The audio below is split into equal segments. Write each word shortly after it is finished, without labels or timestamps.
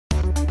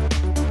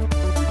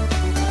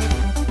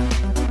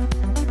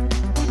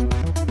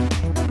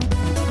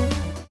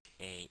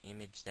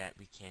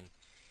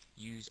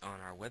use on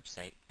our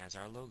website as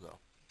our logo.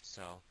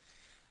 So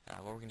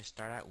what we're going to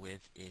start out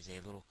with is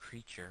a little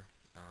creature,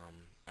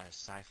 a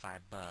sci-fi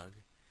bug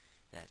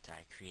that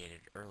I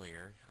created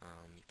earlier.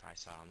 You probably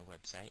saw it on the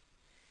website.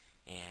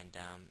 And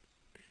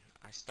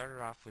I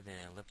started off with an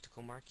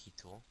elliptical marquee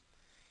tool,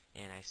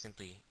 and I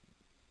simply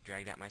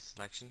dragged out my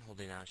selection,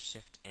 holding down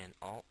Shift and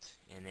Alt,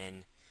 and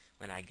then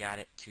when I got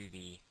it to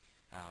the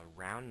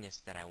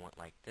roundness that I want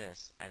like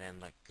this, I then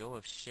let go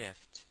of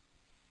Shift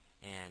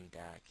and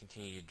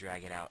continue to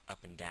drag it out up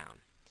and down.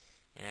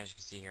 And as you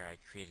can see here, I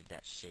created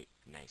that shape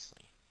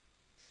nicely.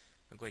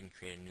 I'll go ahead and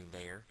create a new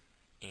layer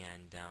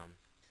and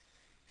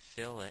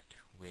fill it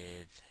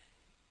with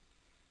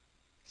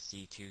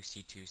C2,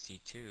 C2,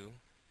 C2,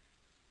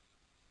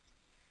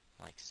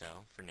 like so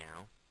for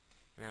now.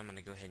 And then I'm going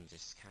to go ahead and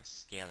just kind of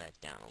scale that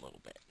down a little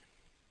bit.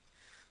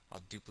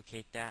 I'll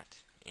duplicate that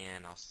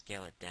and I'll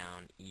scale it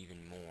down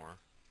even more.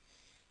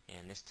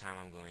 And this time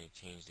I'm going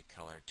to change the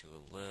color to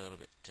a little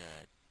bit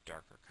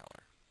darker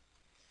color.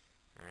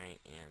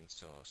 Alright, and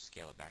so I'll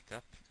scale it back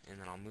up, and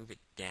then I'll move it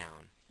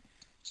down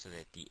so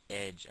that the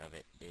edge of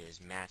it is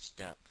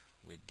matched up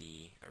with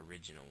the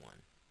original one.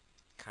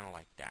 Kind of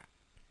like that.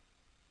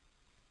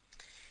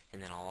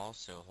 And then I'll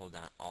also hold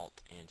down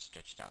Alt and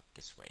stretch it out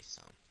this way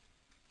some.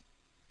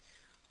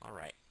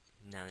 Alright,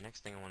 now the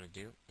next thing I want to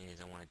do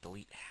is I want to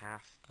delete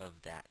half of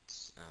that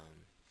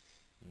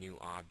new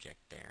object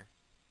there.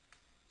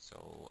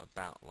 So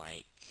about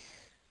like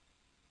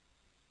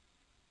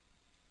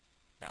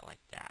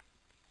that.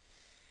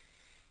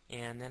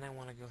 And then I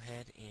want to go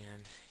ahead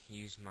and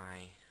use my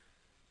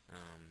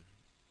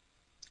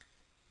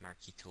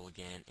marquee tool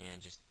again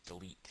and just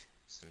delete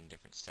some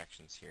different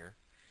sections here.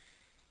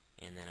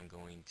 And then I'm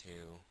going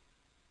to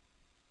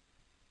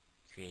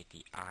create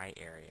the eye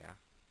area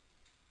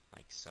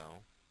like so,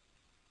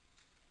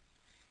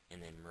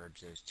 and then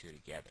merge those two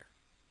together.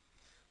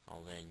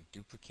 I'll then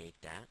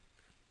duplicate that,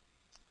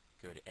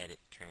 go to Edit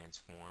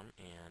Transform,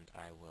 and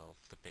I will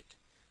flip it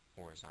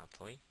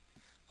horizontally.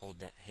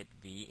 Hit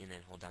V and then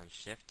hold down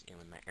Shift, and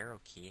with my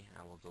arrow key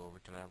I will go over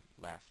to my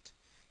left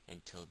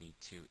until the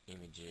two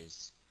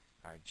images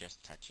are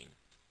just touching.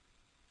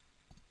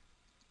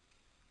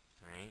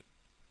 Alright,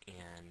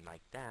 and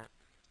like that,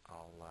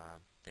 I'll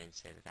then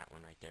say that that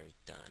one right there is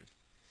done.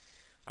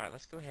 Alright,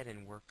 let's go ahead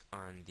and work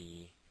on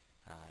the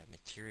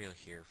material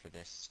here for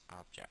this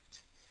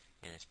object.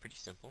 And it's pretty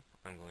simple.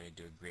 I'm going to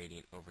do a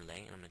gradient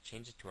overlay, and I'm going to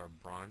change it to our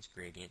bronze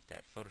gradient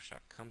that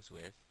Photoshop comes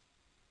with.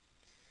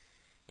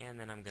 And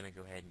then I'm going to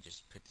go ahead and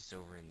just put this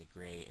over in the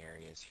gray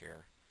areas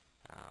here,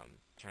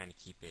 trying to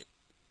keep it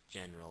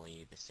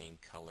generally the same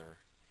color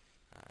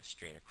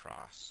straight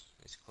across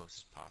as close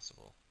as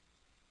possible.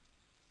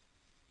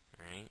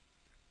 Alright,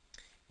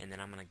 and then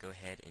I'm going to go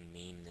ahead and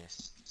name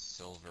this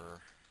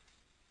Silver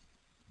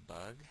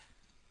Bug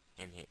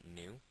and hit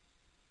New.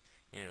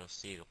 And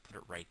it'll put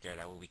it right there,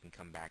 that way we can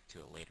come back to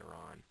it later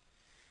on.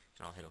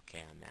 And I'll hit OK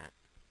on that.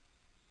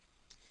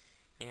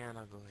 And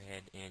I'll go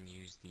ahead and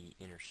use the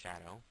inner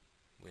shadow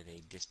with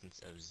a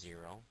distance of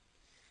 0,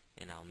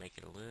 and I'll make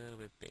it a little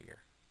bit bigger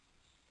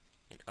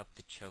and up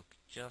the choke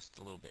just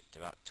a little bit to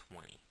about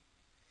 20,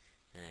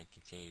 and then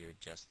continue to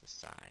adjust the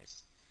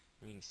size.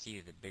 And you can see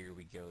the bigger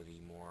we go,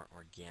 the more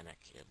organic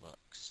it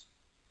looks.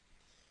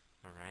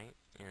 Alright,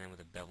 and then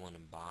with a bevel and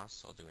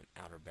emboss, I'll do an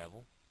outer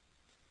bevel,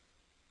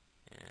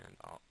 and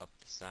I'll up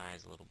the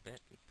size a little bit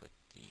and put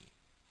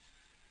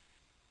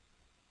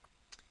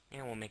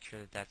and we'll make sure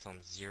that that's on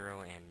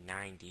 0 and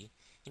 90,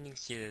 and you can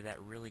see that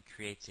that really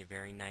creates a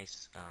very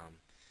nice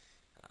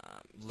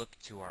look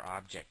to our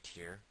object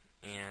here.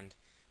 And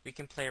we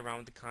can play around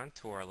with the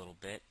contour a little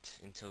bit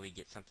until we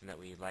get something that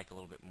we like a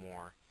little bit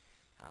more,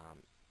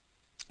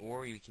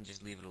 or we can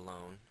just leave it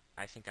alone.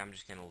 I think I'm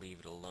just going to leave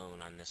it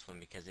alone on this one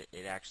because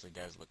it actually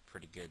does look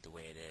pretty good the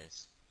way it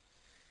is.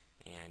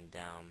 And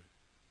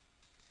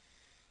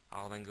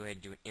I'll then go ahead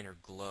and do an inner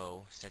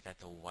glow, set that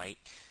to white,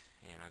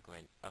 and I'll go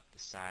ahead and up the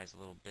size a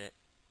little bit.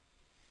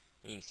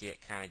 And you can see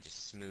it kind of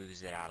just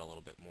smooths it out a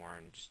little bit more,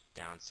 and just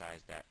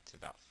downsize that to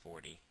about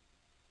 40.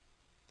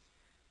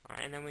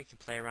 Alright, and then we can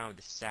play around with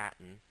the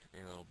satin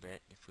a little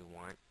bit if we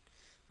want.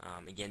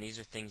 Again, these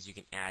are things you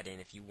can add in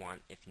if you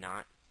want. If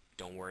not,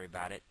 don't worry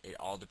about it. It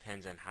all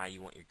depends on how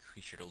you want your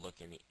creature to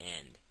look in the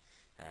end.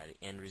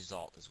 The end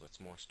result is what's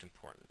most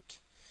important.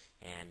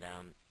 And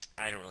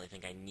I don't really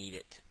think I need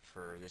it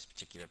for this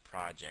particular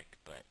project,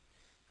 but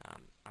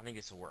I think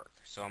this will work.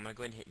 So I'm going to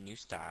go ahead and hit New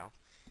Style,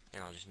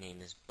 and I'll just name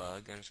this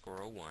Bug_01,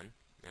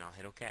 and I'll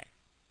hit OK.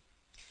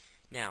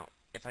 Now,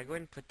 if I go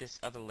ahead and put this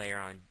other layer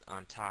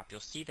on top, you'll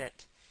see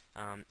that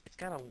it's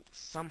got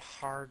some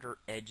harder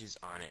edges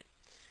on it,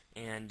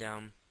 and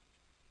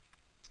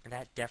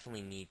that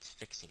definitely needs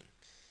fixing.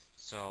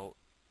 So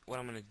what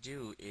I'm going to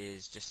do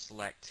is just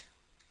select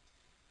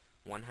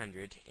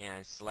 100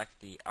 and select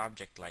the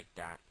object like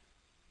that,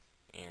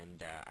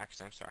 and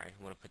actually I'm sorry,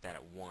 I want to put that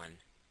at 1,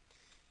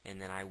 and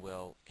then I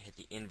will hit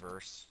the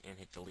inverse and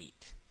hit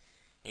delete.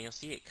 And you'll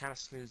see it kind of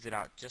smooths it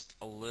out just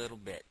a little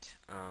bit.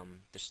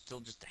 There's still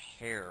just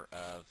a hair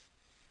of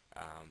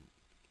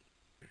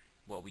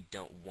what we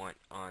don't want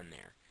on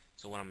there.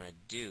 So what I'm going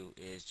to do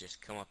is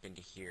just come up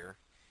into here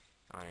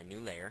on a new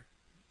layer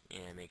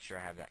and make sure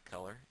I have that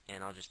color,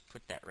 and I'll just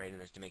put that right in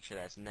there to make sure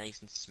that's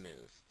nice and smooth.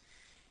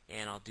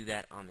 And I'll do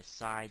that on the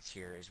sides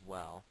here as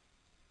well.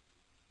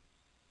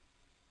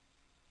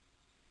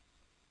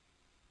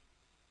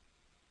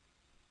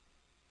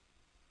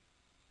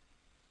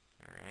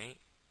 Alright.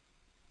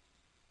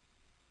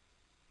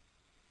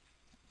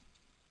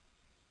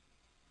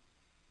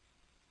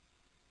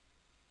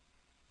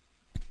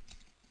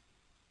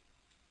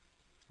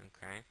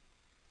 Okay,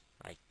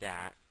 like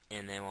that.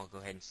 And then we'll go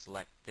ahead and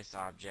select this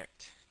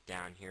object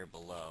down here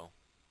below.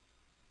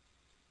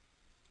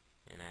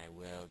 And I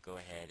will go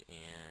ahead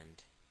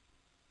and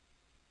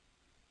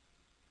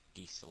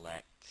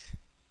deselect.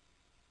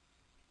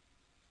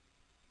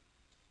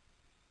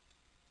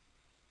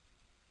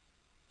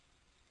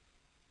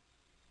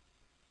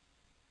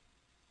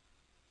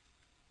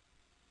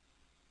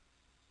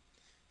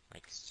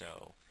 Like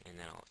so. And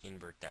then I'll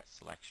invert that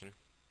selection.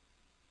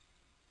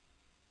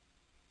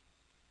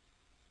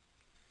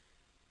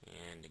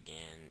 And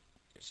again,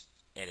 just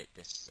edit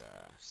this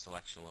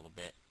selection a little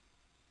bit.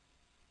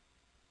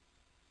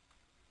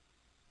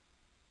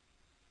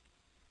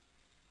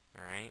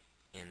 Alright,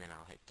 and then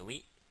I'll hit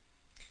delete.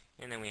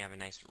 And then we have a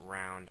nice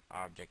round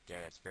object there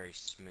that's very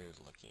smooth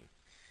looking.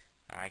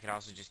 I could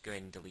also just go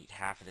ahead and delete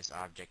half of this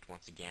object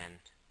once again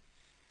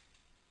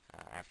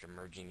after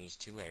merging these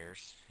two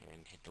layers,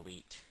 and hit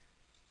delete.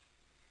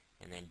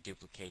 And then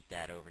duplicate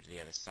that over to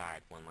the other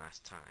side one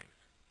last time.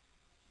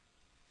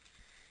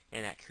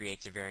 And that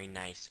creates a very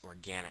nice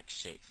organic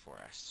shape for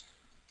us.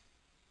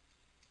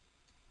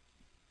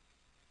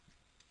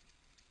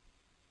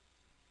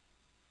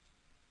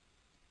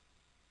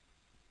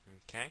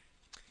 Okay,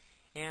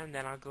 and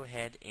then I'll go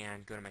ahead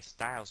and go to my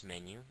styles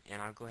menu,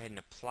 and I'll go ahead and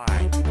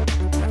apply